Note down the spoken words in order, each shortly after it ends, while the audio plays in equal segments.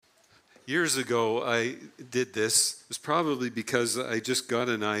Years ago, I did this. It was probably because I just got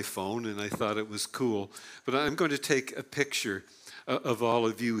an iPhone and I thought it was cool. But I'm going to take a picture of all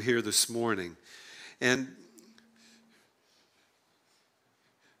of you here this morning. And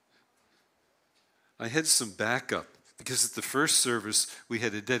I had some backup because at the first service we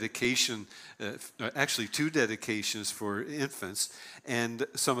had a dedication, actually two dedications for infants, and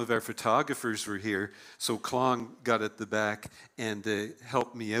some of our photographers were here. So Klong got at the back and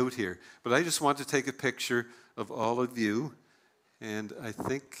helped me out here. But I just want to take a picture of all of you, and I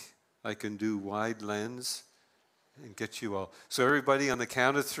think I can do wide lens and get you all. So everybody on the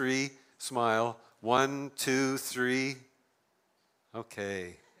count of three, smile. 1, 2, 3.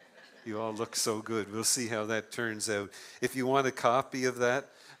 Okay. You all look so good. We'll see how that turns out. If you want a copy of that,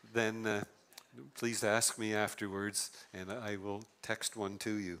 then please ask me afterwards, and I will text one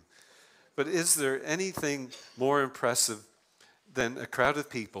to you. But is there anything more impressive than a crowd of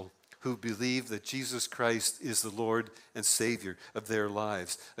people who believe that Jesus Christ is the Lord and Savior of their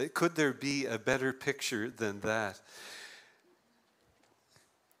lives? Could there be a better picture than that?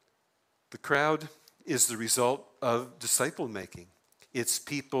 The crowd is the result of disciple making. It's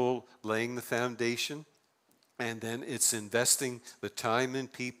people laying the foundation, and then it's investing the time in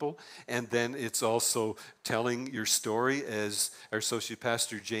people, and then it's also telling your story, as our associate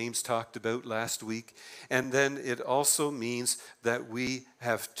pastor James talked about last week. And then it also means that we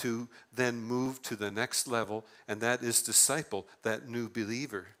have to then move to the next level, and that is disciple that new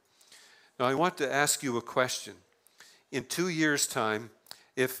believer. Now, I want to ask you a question. In 2 years' time,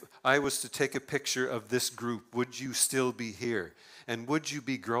 if I was to take a picture of this group, would you still be here? And would you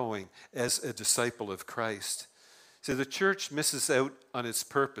be growing as a disciple of Christ? See, the church misses out on its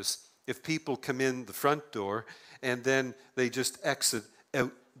purpose if people come in the front door and then they just exit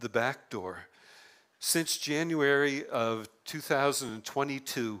out the back door. Since January of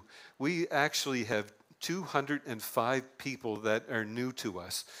 2022, we actually have 205 people that are new to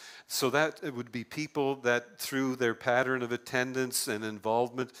us. So that it would be people that through their pattern of attendance and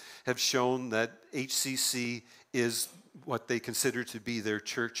involvement have shown that HCC is what they consider to be their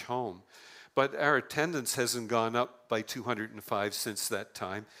church home. But our attendance hasn't gone up by 205 since that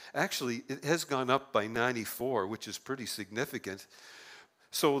time. Actually, it has gone up by 94, which is pretty significant.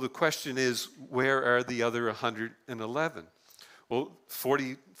 So the question is, where are the other 111? Well,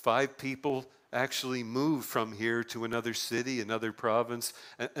 45 people actually moved from here to another city, another province,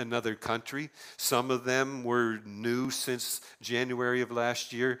 another country. Some of them were new since January of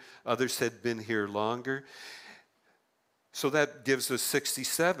last year. Others had been here longer. So that gives us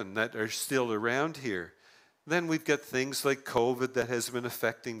 67 that are still around here. Then we've got things like COVID that has been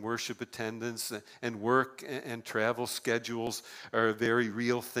affecting worship attendance, and work and travel schedules are a very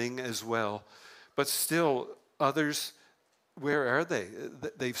real thing as well. But still, others, where are they?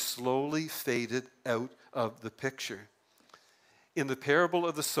 They've slowly faded out of the picture. In the parable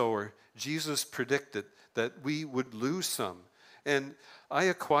of the sower, Jesus predicted that we would lose some. And I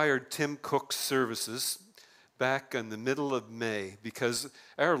acquired Tim Cook's services back in the middle of May because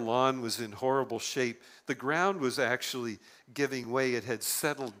our lawn was in horrible shape. The ground was actually giving way. It had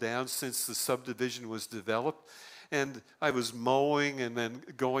settled down since the subdivision was developed. And I was mowing and then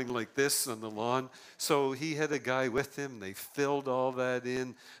going like this on the lawn. So he had a guy with him. They filled all that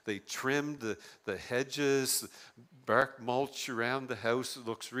in. They trimmed the hedges, bark mulch around the house. It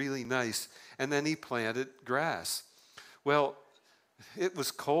looks really nice. And then he planted grass. Well, it was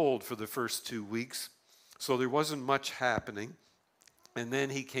cold for the first 2 weeks, so there wasn't much happening. And then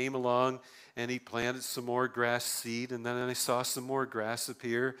he came along and he planted some more grass seed, and then I saw some more grass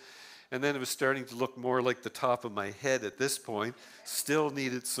appear. And then it was starting to look more like the top of my head at this point. Still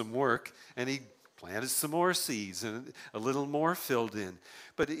needed some work, and he planted some more seeds, and a little more filled in.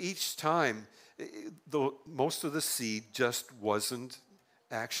 But each time, most of the seed just wasn't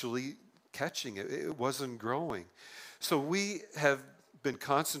actually catching it. It wasn't growing. So we have been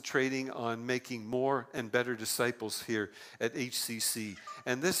concentrating on making more and better disciples here at HCC.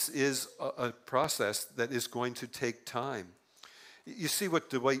 And this is a process that is going to take time. You see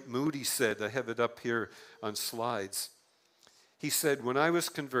what Dwight Moody said. I have it up here on slides. He said, "When I was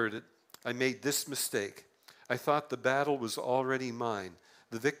converted, I made this mistake. I thought the battle was already mine,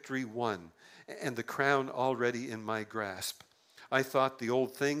 the victory won, and the crown already in my grasp. I thought the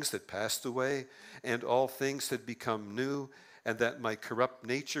old things had passed away, and all things had become new, and that my corrupt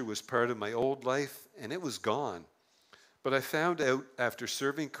nature was part of my old life, and it was gone. But I found out after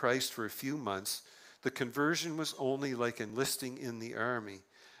serving Christ for a few months, the conversion was only like enlisting in the army.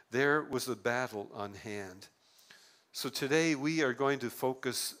 There was a battle on hand." So today we are going to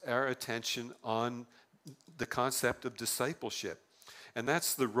focus our attention on the concept of discipleship. And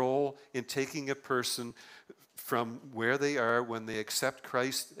that's the role in taking a person from where they are when they accept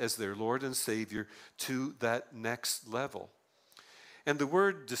Christ as their Lord and Savior to that next level. And the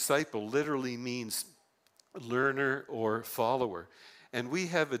word disciple literally means learner or follower. And we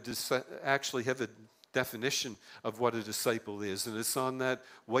have actually have a definition of what a disciple is, and it's on that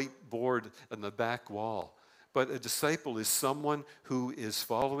white board on the back wall. But a disciple is someone who is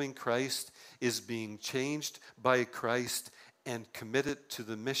following Christ, is being changed by Christ, and committed to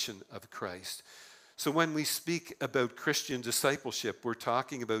the mission of Christ. So when we speak about Christian discipleship, we're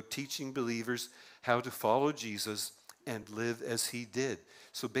talking about teaching believers how to follow Jesus and live as he did.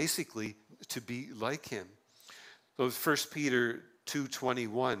 So basically, to be like him. So 1 Peter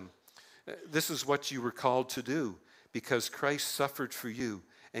 2:21, this is what you were called to do, because Christ suffered for you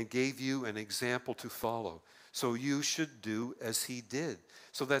and gave you an example to follow. So you should do as he did.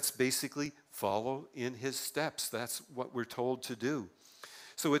 So that's basically follow in his steps. That's what we're told to do.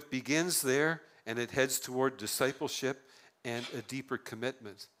 So it begins there, and it heads toward discipleship and a deeper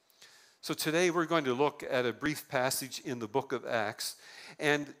commitment. So today we're going to look at a brief passage in the book of Acts,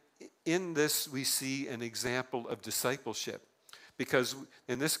 and in this we see an example of discipleship, because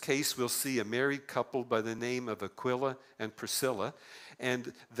in this case we'll see a married couple by the name of Aquila and Priscilla,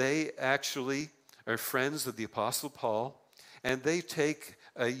 and they actually are friends of the Apostle Paul, and they take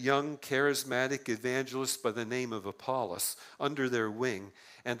a young charismatic evangelist by the name of Apollos under their wing,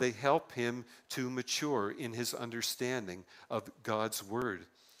 and they help him to mature in his understanding of God's word.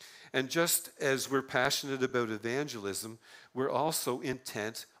 And just as we're passionate about evangelism, we're also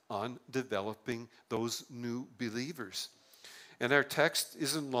intent on developing those new believers. And our text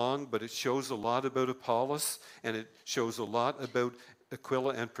isn't long, but it shows a lot about Apollos, and it shows a lot about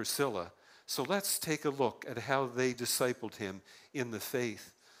Aquila and Priscilla. So let's take a look at how they discipled him in the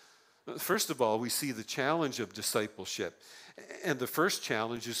faith. First of all, we see the challenge of discipleship. And the first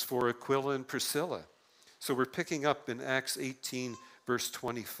challenge is for Aquila and Priscilla. So we're picking up in Acts 18, verse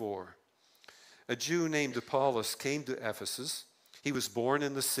 24. A Jew named Apollos came to Ephesus. He was born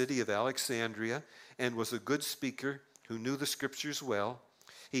in the city of Alexandria and was a good speaker who knew the scriptures well.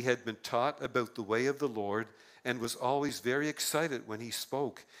 He had been taught about the way of the Lord and was always very excited when he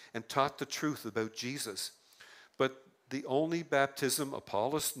spoke and taught the truth about Jesus. But the only baptism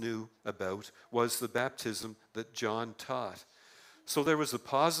Apollos knew about was the baptism that John taught. So there was a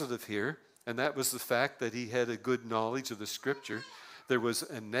positive here, and that was the fact that he had a good knowledge of the scripture. There was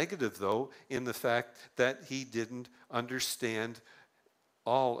a negative, though, in the fact that he didn't understand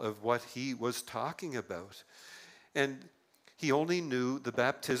all of what he was talking about. And he only knew the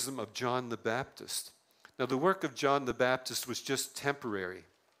baptism of John the Baptist. Now, the work of John the Baptist was just temporary.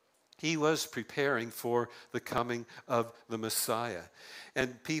 He was preparing for the coming of the Messiah.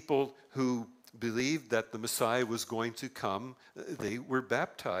 And people who believed that the Messiah was going to come, they were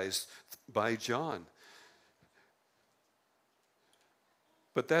baptized by John.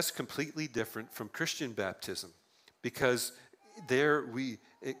 But that's completely different from Christian baptism, because there we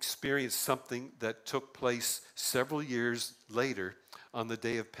experience something that took place several years later on the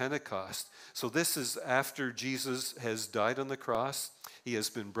day of Pentecost. So this is after Jesus has died on the cross. He has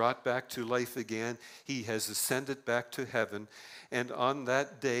been brought back to life again. He has ascended back to heaven. And on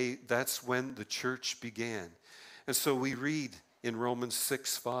that day, that's when the church began. And so we read in Romans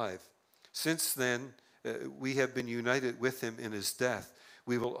 6:5, since then we have been united with him in his death.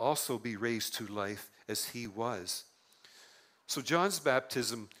 We will also be raised to life as he was. So John's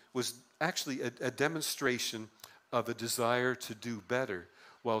baptism was actually a demonstration of a desire to do better,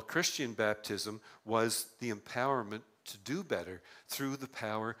 while Christian baptism was the empowerment to do better through the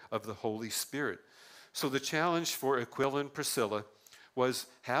power of the Holy Spirit. So the challenge for Aquila and Priscilla was,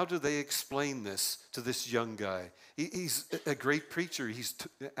 how do they explain this to this young guy? He's a great preacher. He's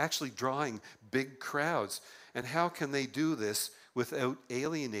actually drawing big crowds. And how can they do this without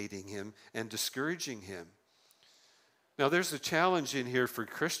alienating him and discouraging him? Now, there's a challenge in here for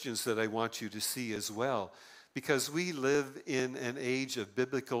Christians that I want you to see as well, because we live in an age of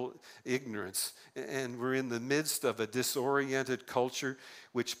biblical ignorance, and we're in the midst of a disoriented culture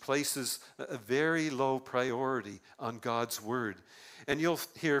which places a very low priority on God's word. And you'll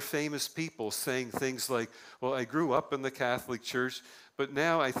hear famous people saying things like, well, I grew up in the Catholic Church, but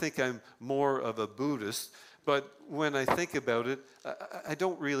now I think I'm more of a Buddhist. But when I think about it, I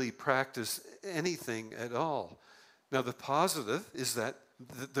don't really practice anything at all. Now, the positive is that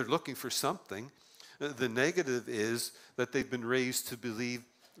they're looking for something. The negative is that they've been raised to believe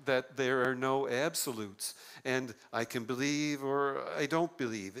that there are no absolutes. And I can believe or I don't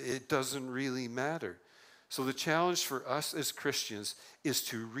believe. It doesn't really matter. So the challenge for us as Christians is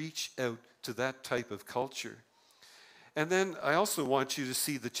to reach out to that type of culture. And then I also want you to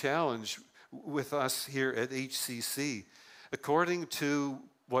see the challenge with us here at HCC. According to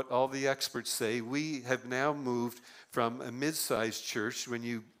what all the experts say, we have now moved from a mid-sized church, when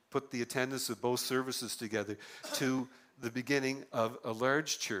you put the attendance of both services together, to the beginning of a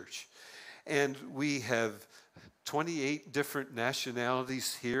large church. And we have 28 different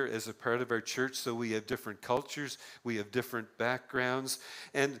nationalities here as a part of our church, so we have different cultures, we have different backgrounds,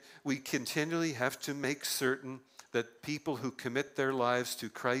 and we continually have to make certain that people who commit their lives to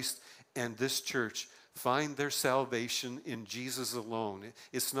Christ and this church find their salvation in Jesus alone.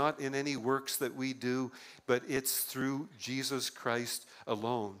 It's not in any works that we do, but it's through Jesus Christ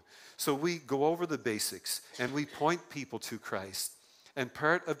alone. So we go over the basics and we point people to Christ. And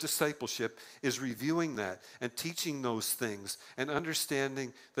part of discipleship is reviewing that and teaching those things and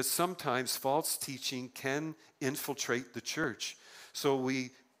understanding that sometimes false teaching can infiltrate the church. So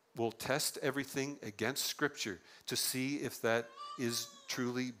we will test everything against Scripture to see if that is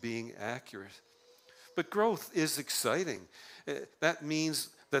truly being accurate. But growth is exciting. That means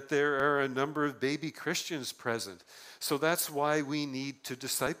that there are a number of baby Christians present. So that's why we need to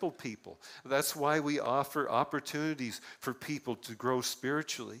disciple people. That's why we offer opportunities for people to grow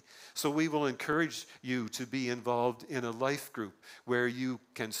spiritually. So we will encourage you to be involved in a life group where you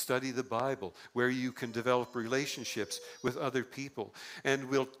can study the Bible, where you can develop relationships with other people. And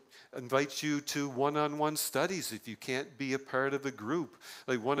we'll invite you to one-on-one studies if you can't be a part of a group.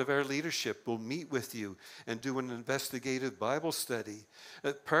 Like one of our leadership will meet with you and do an investigative Bible study.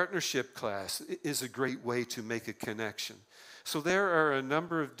 A partnership class is a great way to make a connection. So there are a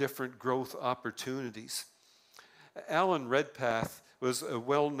number of different growth opportunities. Alan Redpath was a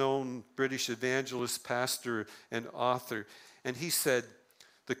well-known British evangelist, pastor, and author, and he said,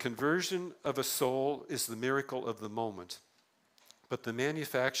 "The conversion of a soul is the miracle of the moment, but the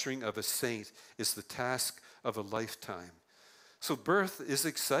manufacturing of a saint is the task of a lifetime." So birth is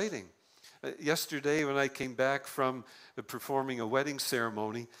exciting. Yesterday, when I came back from performing a wedding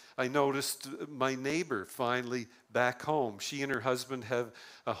ceremony, I noticed my neighbor finally back home. She and her husband have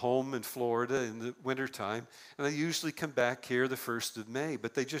a home in Florida in the wintertime, and they usually come back here the 1st of May,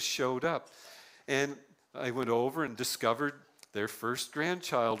 but they just showed up. And I went over and discovered their first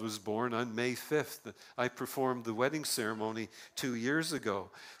grandchild was born on May 5th. I performed the wedding ceremony 2 years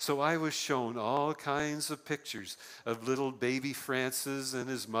ago. So I was shown all kinds of pictures of little baby Francis and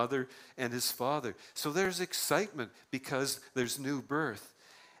his mother and his father. So there's excitement because there's new birth.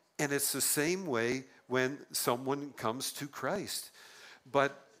 And it's the same way when someone comes to Christ.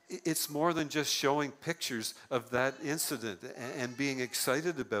 But it's more than just showing pictures of that incident and being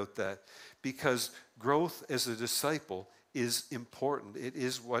excited about that, because growth as a disciple is important. It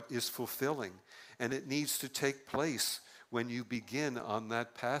is what is fulfilling, and it needs to take place when you begin on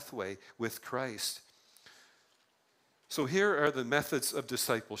that pathway with Christ. So here are the methods of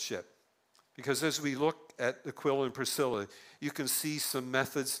discipleship, because as we look at Aquila and Priscilla, you can see some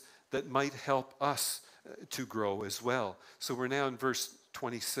methods that might help us to grow as well. So we're now in verse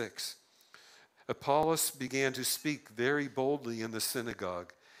 26. Apollos began to speak very boldly in the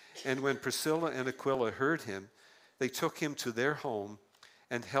synagogue, and when Priscilla and Aquila heard him, they took him to their home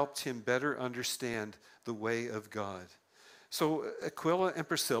and helped him better understand the way of God. So Aquila and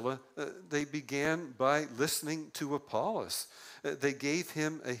Priscilla, they began by listening to Apollos. They gave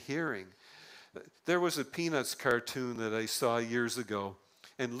him a hearing. There was a Peanuts cartoon that I saw years ago,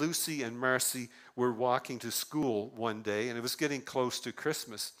 and Lucy and Marcy were walking to school one day, and it was getting close to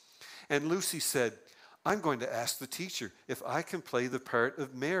Christmas. And Lucy said, "I'm going to ask the teacher if I can play the part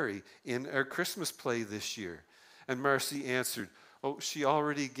of Mary in our Christmas play this year." And Marcy answered, "Oh, she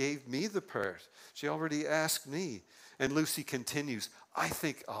already gave me the part. She already asked me." And Lucy continues, "I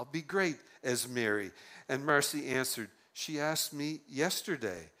think I'll be great as Mary." And Marcy answered, "She asked me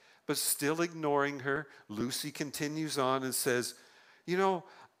yesterday." But still ignoring her, Lucy continues on and says, "You know,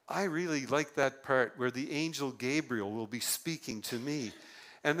 I really like that part where the angel Gabriel will be speaking to me."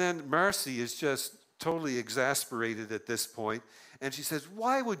 And then Marcy is just totally exasperated at this point. And she says,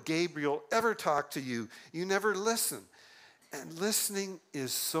 "Why would Gabriel ever talk to you? You never listen." And listening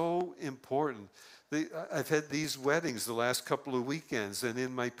is so important. I've had these weddings the last couple of weekends, and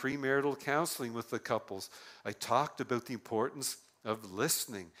in my premarital counseling with the couples, I talked about the importance of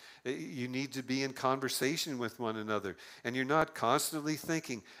listening. You need to be in conversation with one another, and you're not constantly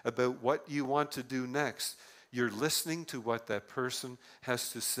thinking about what you want to do next. You're listening to what that person has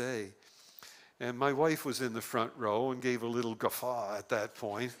to say. And my wife was in the front row and gave a little guffaw at that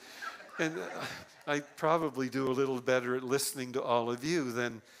point. And I probably do a little better at listening to all of you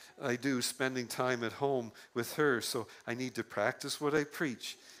than I do spending time at home with her. So I need to practice what I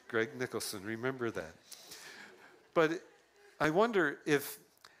preach. Greg Nicholson, remember that. But I wonder if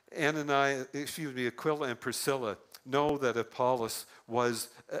Aquila and Priscilla know that Apollos was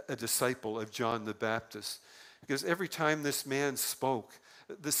a disciple of John the Baptist. Because every time this man spoke,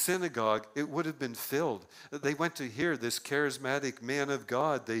 the synagogue, it would have been filled. They went to hear this charismatic man of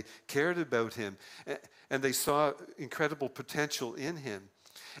God. They cared about him, and they saw incredible potential in him.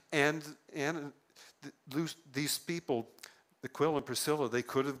 And these people, Aquila and Priscilla, they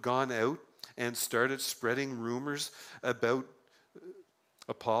could have gone out and started spreading rumors about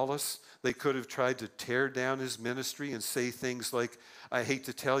Apollos. They could have tried to tear down his ministry and say things like, I hate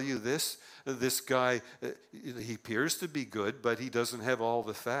to tell you this guy, he appears to be good, but he doesn't have all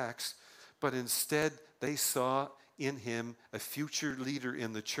the facts. But instead, they saw in him a future leader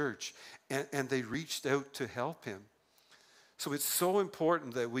in the church, and they reached out to help him. So it's so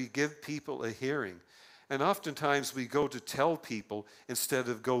important that we give people a hearing. And oftentimes we go to tell people instead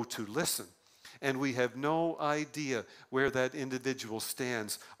of go to listen. And we have no idea where that individual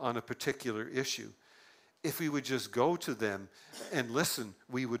stands on a particular issue. If we would just go to them and listen,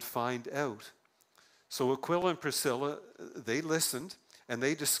 we would find out. So Aquila and Priscilla, they listened, and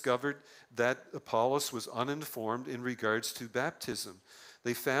they discovered that Apollos was uninformed in regards to baptism.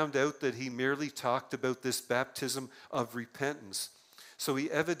 They found out that he merely talked about this baptism of repentance. So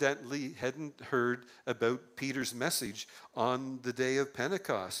he evidently hadn't heard about Peter's message on the day of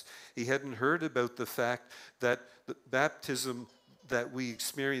Pentecost. He hadn't heard about the fact that the baptism that we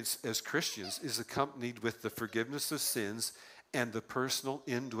experience as Christians is accompanied with the forgiveness of sins and the personal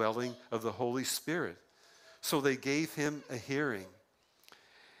indwelling of the Holy Spirit. So they gave him a hearing.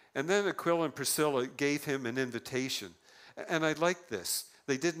 And then Aquila and Priscilla gave him an invitation. And I like this.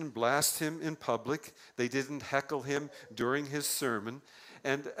 They didn't blast him in public. They didn't heckle him during his sermon.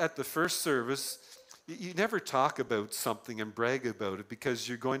 And at the first service, you never talk about something and brag about it because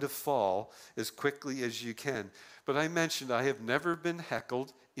you're going to fall as quickly as you can. But I mentioned I have never been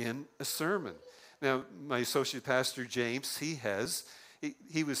heckled in a sermon. Now, my associate pastor, James, he has.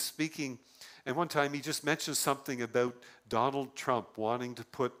 He was speaking, and one time he just mentioned something about Donald Trump wanting to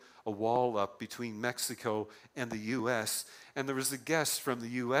put a wall up between Mexico and the U.S., and there was a guest from the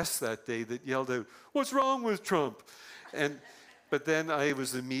U.S. that day that yelled out, "What's wrong with Trump?" But then I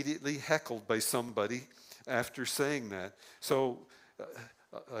was immediately heckled by somebody after saying that. So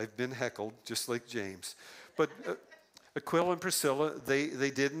I've been heckled, just like James. But Aquila and Priscilla,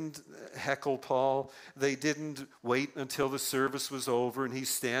 they didn't heckle Paul. They didn't wait until the service was over and he's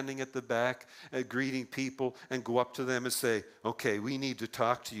standing at the back greeting people and go up to them and say, "Okay, we need to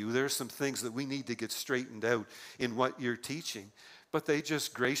talk to you. There are some things that we need to get straightened out in what you're teaching." But they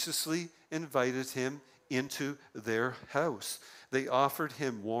just graciously invited him into their house. They offered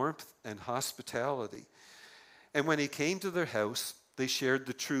him warmth and hospitality. And when he came to their house, they shared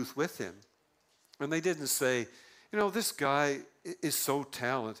the truth with him. And they didn't say, "This guy is so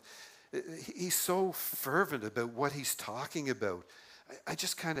talented. He's so fervent about what he's talking about. I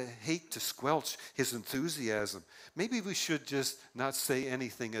just kind of hate to squelch his enthusiasm. Maybe we should just not say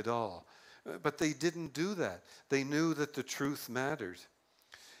anything at all." But they didn't do that. They knew that the truth mattered.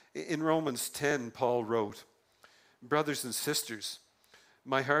 In Romans 10, Paul wrote, "Brothers and sisters,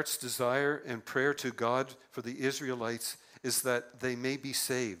 my heart's desire and prayer to God for the Israelites is that they may be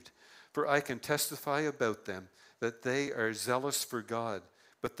saved. For I can testify about them that they are zealous for God,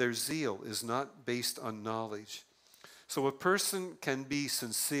 but their zeal is not based on knowledge." So a person can be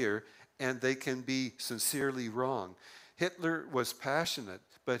sincere and they can be sincerely wrong. Hitler was passionate,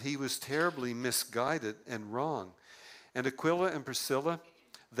 but he was terribly misguided and wrong. And Aquila and Priscilla,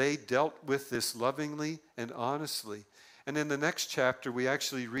 they dealt with this lovingly and honestly. And in the next chapter, we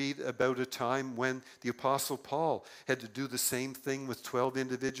actually read about a time when the Apostle Paul had to do the same thing with 12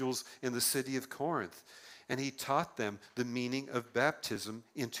 individuals in the city of Corinth. And he taught them the meaning of baptism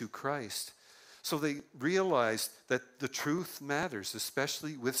into Christ. So they realized that the truth matters,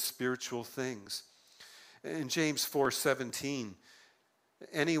 especially with spiritual things. In James 4:17,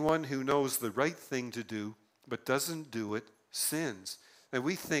 anyone who knows the right thing to do but doesn't do it sins. And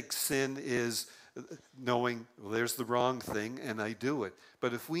we think sin is knowing, well, there's the wrong thing and I do it.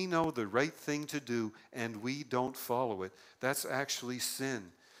 But if we know the right thing to do and we don't follow it, that's actually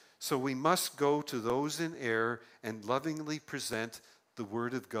sin. So we must go to those in error and lovingly present the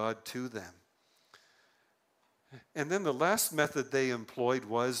Word of God to them. And then the last method they employed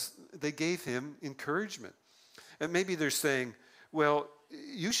was they gave him encouragement. And maybe they're saying, well,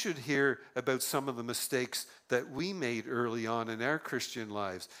 you should hear about some of the mistakes that we made early on in our Christian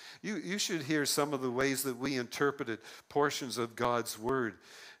lives. You should hear some of the ways that we interpreted portions of God's Word.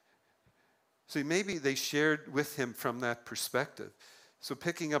 See, maybe they shared with him from that perspective. So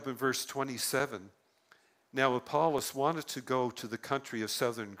picking up in verse 27, Now Apollos wanted to go to the country of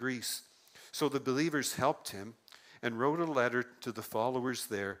southern Greece, so the believers helped him and wrote a letter to the followers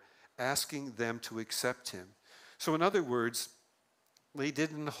there asking them to accept him. So in other words, they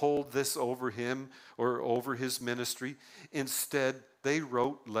didn't hold this over him or over his ministry. Instead, they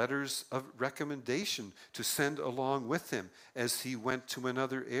wrote letters of recommendation to send along with him as he went to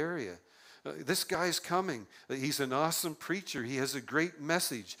another area. This guy's coming. He's an awesome preacher. He has a great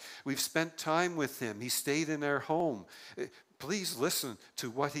message. We've spent time with him. He stayed in our home. Please listen to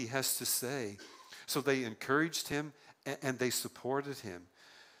what he has to say. So they encouraged him and they supported him.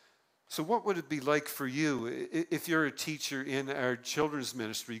 So what would it be like for you if you're a teacher in our children's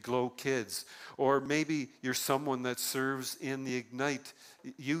ministry, Glow Kids, or maybe you're someone that serves in the Ignite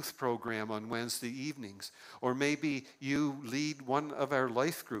youth program on Wednesday evenings, or maybe you lead one of our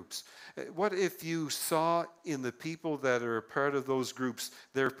life groups. What if you saw in the people that are a part of those groups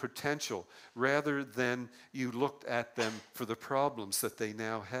their potential rather than you looked at them for the problems that they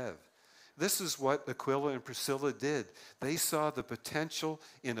now have? This is what Aquila and Priscilla did. They saw the potential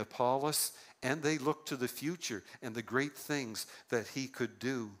in Apollos, and they looked to the future and the great things that he could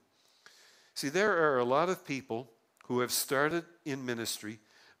do. See, there are a lot of people who have started in ministry,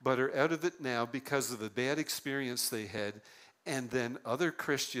 but are out of it now because of a bad experience they had, and then other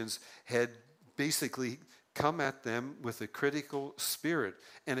Christians had basically come at them with a critical spirit,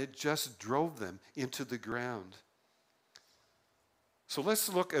 and it just drove them into the ground. So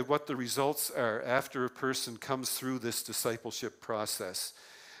let's look at what the results are after a person comes through this discipleship process.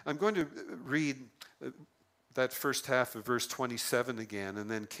 I'm going to read that first half of verse 27 again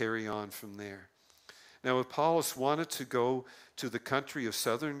and then carry on from there. Now Apollos wanted to go to the country of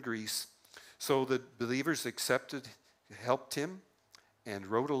southern Greece, so the believers helped him, and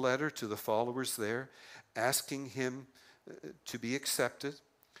wrote a letter to the followers there asking him to be accepted.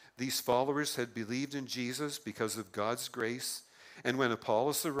 These followers had believed in Jesus because of God's grace. And when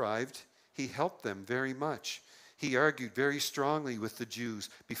Apollos arrived, he helped them very much. He argued very strongly with the Jews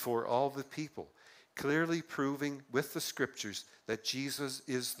before all the people, clearly proving with the scriptures that Jesus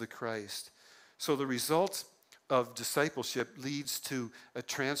is the Christ. So the result of discipleship leads to a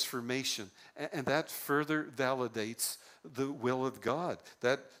transformation, and that further validates the will of God.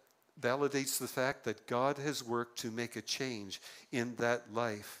 That validates the fact that God has worked to make a change in that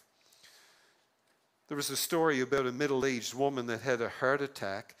life. There was a story about a middle-aged woman that had a heart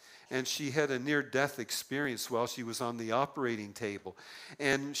attack, and she had a near-death experience while she was on the operating table.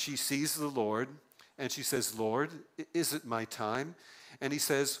 And she sees the Lord, and she says, "Lord, is it my time?" And he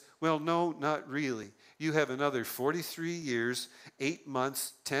says, "Well, no, not really. You have another 43 years, 8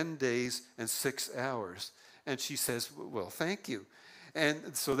 months, 10 days, and 6 hours. And she says, "Well, thank you."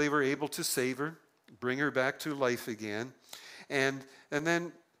 And so they were able to save her, bring her back to life again. And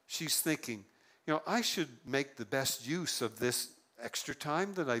then she's thinking, I should make the best use of this extra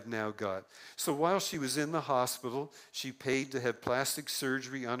time that I've now got. So while she was in the hospital, she paid to have plastic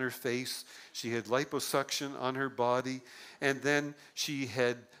surgery on her face. She had liposuction on her body. And then she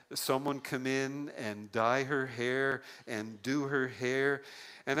had someone come in and dye her hair and do her hair.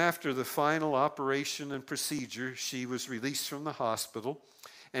 And after the final operation and procedure, she was released from the hospital,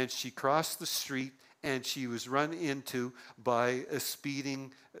 and she crossed the street, and she was run into by a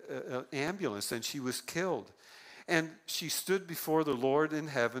speeding ambulance, and she was killed. And she stood before the Lord in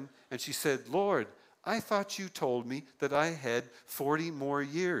heaven, and she said, "Lord, I thought you told me that I had 40 more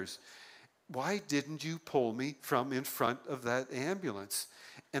years. Why didn't you pull me from in front of that ambulance?"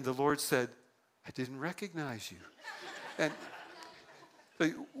 And the Lord said, "I didn't recognize you." And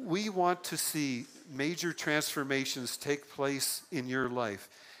we want to see major transformations take place in your life.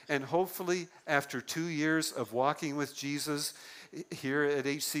 And hopefully, after 2 years of walking with Jesus here at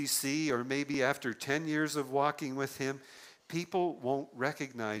HCC, or maybe after 10 years of walking with him, people won't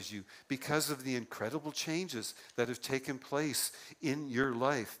recognize you because of the incredible changes that have taken place in your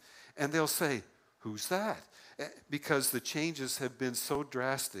life. And they'll say, "Who's that?" Because the changes have been so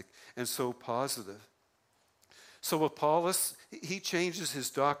drastic and so positive. So Apollos, he changes his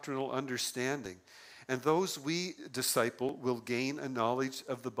doctrinal understanding. And those we disciple will gain a knowledge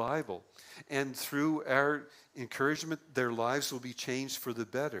of the Bible. And through our encouragement, their lives will be changed for the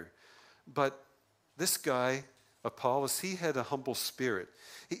better. But this guy, Apollos, he had a humble spirit.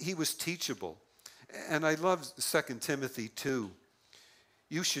 He was teachable. And I love 2 Timothy 2.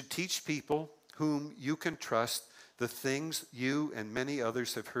 You should teach people whom you can trust the things you and many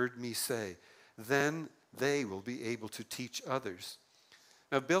others have heard me say. Then they will be able to teach others.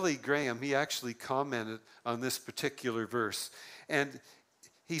 Now, Billy Graham, he actually commented on this particular verse. And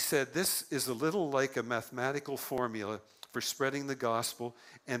he said, this is a little like a mathematical formula for spreading the gospel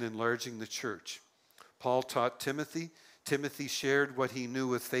and enlarging the church. Paul taught Timothy. Timothy shared what he knew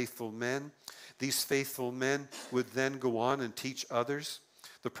with faithful men. These faithful men would then go on and teach others.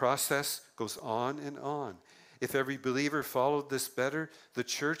 The process goes on and on. If every believer followed this better, the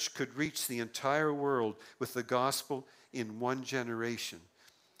church could reach the entire world with the gospel in one generation.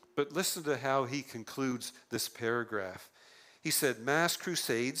 But listen to how he concludes this paragraph. He said, mass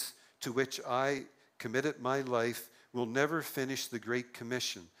crusades, to which I committed my life, will never finish the Great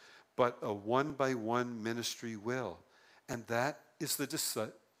Commission, but a one-by-one ministry will. And that is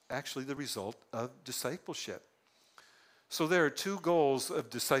actually the result of discipleship. So there are two goals of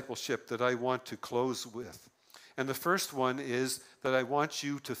discipleship that I want to close with. And the first one is that I want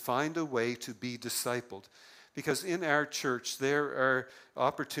you to find a way to be discipled. Because in our church, there are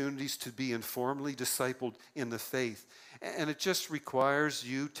opportunities to be informally discipled in the faith. And it just requires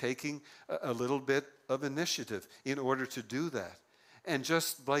you taking a little bit of initiative in order to do that. And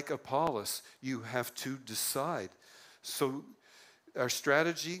just like Apollos, you have to decide. So our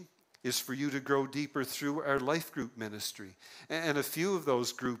strategy is for you to grow deeper through our life group ministry. And a few of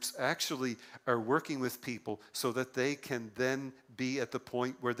those groups actually are working with people so that they can then be at the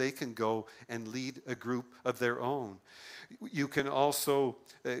point where they can go and lead a group of their own. You can also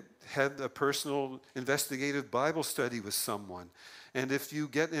have a personal investigative Bible study with someone. And if you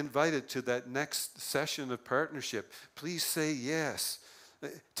get invited to that next session of partnership, please say yes.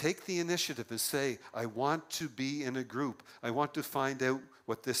 Take the initiative and say, I want to be in a group. I want to find out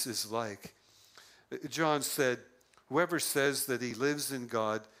what this is like. John said, whoever says that he lives in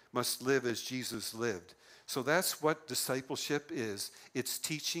God must live as Jesus lived. So that's what discipleship is. It's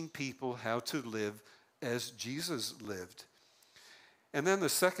teaching people how to live as Jesus lived. And then the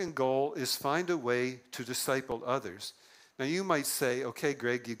second goal is find a way to disciple others. Now you might say, okay,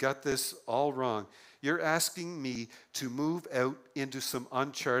 Greg, you got this all wrong. You're asking me to move out into some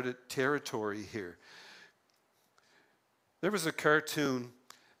uncharted territory here. There was a cartoon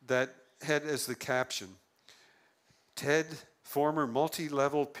that had as the caption, Ted, former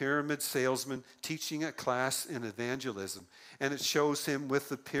multi-level pyramid salesman, teaching a class in evangelism. And it shows him with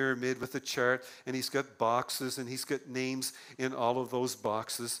the pyramid, with the chart, and he's got boxes, and he's got names in all of those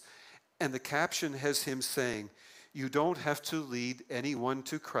boxes. And the caption has him saying, you don't have to lead anyone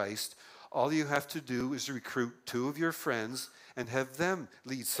to Christ. All you have to do is recruit 2 of your friends and have them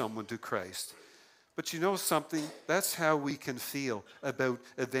lead someone to Christ. But you know something? That's how we can feel about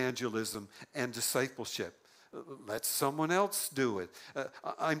evangelism and discipleship. Let someone else do it.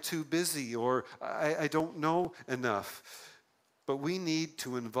 I'm too busy, or I don't know enough. But we need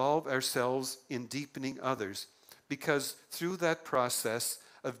to involve ourselves in deepening others, because through that process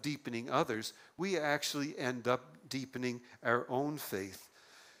of deepening others, we actually end up deepening our own faith.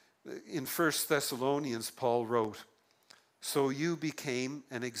 In 1 Thessalonians, Paul wrote, so you became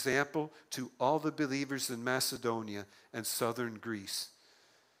an example to all the believers in Macedonia and southern Greece.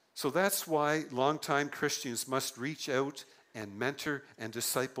 So that's why longtime Christians must reach out and mentor and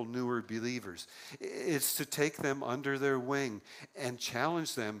disciple newer believers. It's to take them under their wing and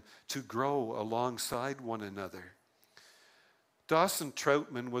challenge them to grow alongside one another. Dawson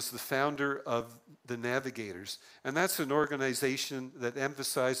Troutman was the founder of the Navigators, and that's an organization that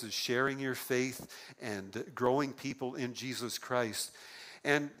emphasizes sharing your faith and growing people in Jesus Christ.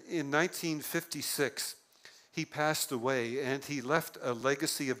 And in 1956, he passed away, and he left a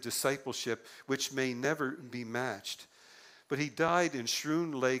legacy of discipleship which may never be matched. But he died in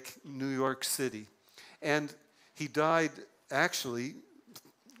Schroon Lake, New York City, and he died actually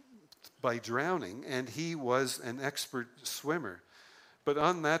by drowning, and he was an expert swimmer. But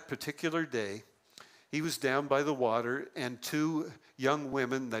on that particular day, he was down by the water, and 2 young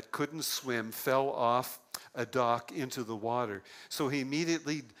women that couldn't swim fell off a dock into the water. So he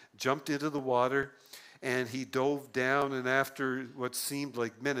immediately jumped into the water, and he dove down, and after what seemed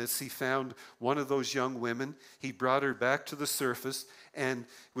like minutes, he found one of those young women. He brought her back to the surface and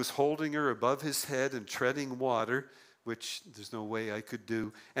was holding her above his head and treading water, which there's no way I could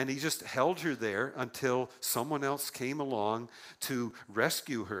do. And he just held her there until someone else came along to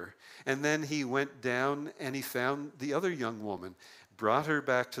rescue her. And then he went down and he found the other young woman, brought her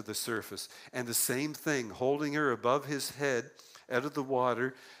back to the surface, and the same thing, holding her above his head out of the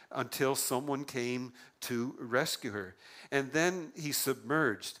water until someone came to rescue her. And then he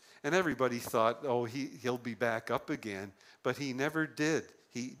submerged, and everybody thought, oh, he'll be back up again. But he never did.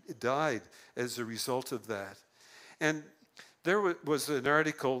 He died as a result of that. And there was an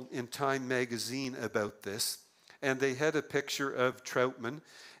article in Time magazine about this, and they had a picture of Troutman,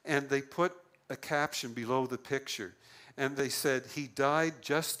 and they put a caption below the picture, and they said, he died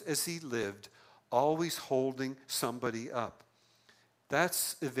just as he lived, always holding somebody up.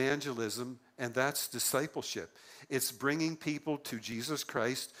 That's evangelism And that's discipleship. It's bringing people to Jesus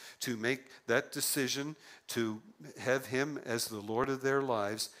Christ to make that decision to have him as the Lord of their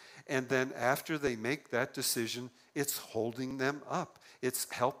lives. And then after they make that decision, it's holding them up.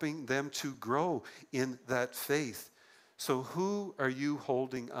 It's helping them to grow in that faith. So who are you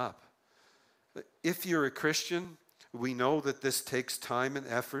holding up? If you're a Christian, we know that this takes time and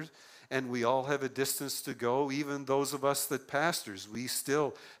effort, and we all have a distance to go. Even those of us that pastors, we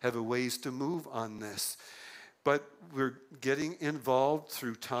still have a ways to move on this. But we're getting involved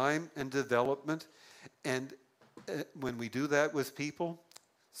through time and development, and when we do that with people,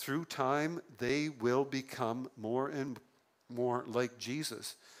 through time, they will become more and more like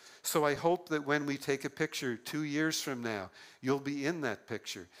Jesus. So I hope that when we take a picture 2 years from now, you'll be in that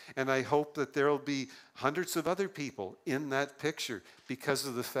picture. And I hope that there will be hundreds of other people in that picture because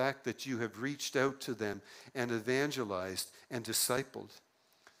of the fact that you have reached out to them and evangelized and discipled.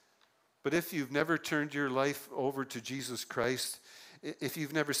 But if you've never turned your life over to Jesus Christ, if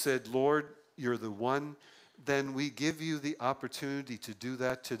you've never said, Lord, you're the one, then we give you the opportunity to do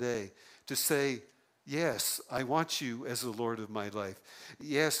that today, to say, yes, I want you as the Lord of my life.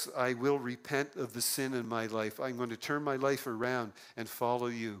 Yes, I will repent of the sin in my life. I'm going to turn my life around and follow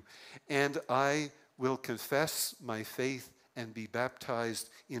you. And I will confess my faith and be baptized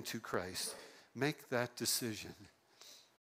into Christ. Make that decision.